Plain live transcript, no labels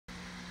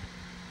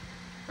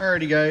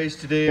Alrighty guys,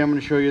 today I'm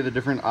going to show you the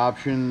different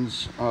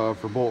options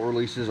for bolt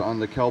releases on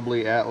the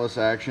Kelbly Atlas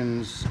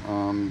actions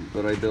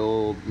that I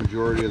build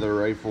majority of the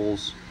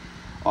rifles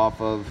off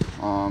of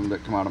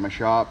that come out of my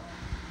shop.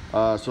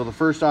 So the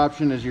first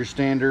option is your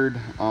standard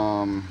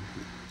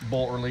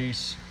bolt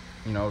release,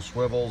 you know,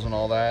 swivels and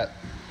all that.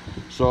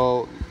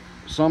 So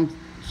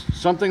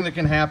something that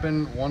can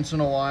happen once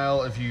in a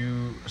while if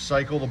you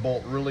cycle the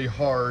bolt really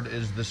hard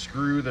is the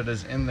screw that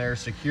is in there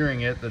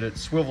securing it, that it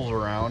swivels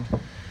around,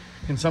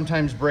 can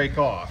sometimes break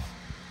off.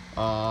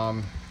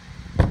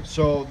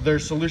 So their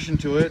solution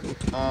to it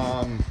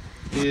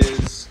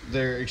is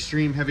their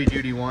extreme heavy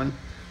duty one,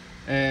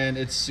 and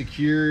it's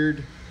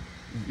secured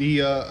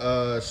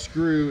via a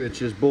screw. It's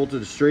just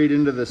bolted straight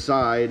into the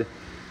side.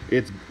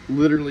 It's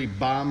literally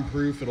bomb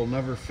proof. It'll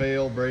never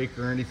fail, break,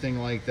 or anything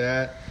like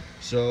that.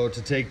 So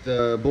to take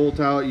the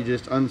bolt out, you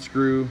just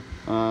unscrew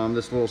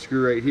this little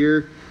screw right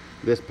here.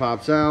 This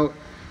pops out,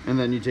 and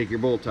then you take your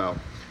bolt out.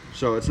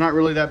 So it's not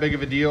really that big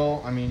of a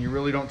deal. I mean, you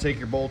really don't take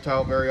your bolt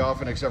out very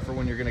often except for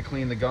when you're going to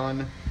clean the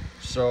gun.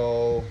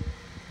 So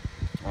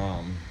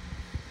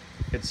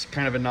it's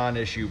kind of a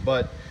non-issue,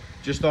 but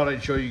just thought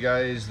I'd show you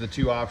guys the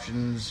two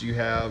options you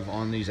have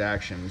on these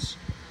actions.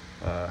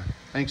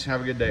 Thanks, have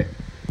a good day.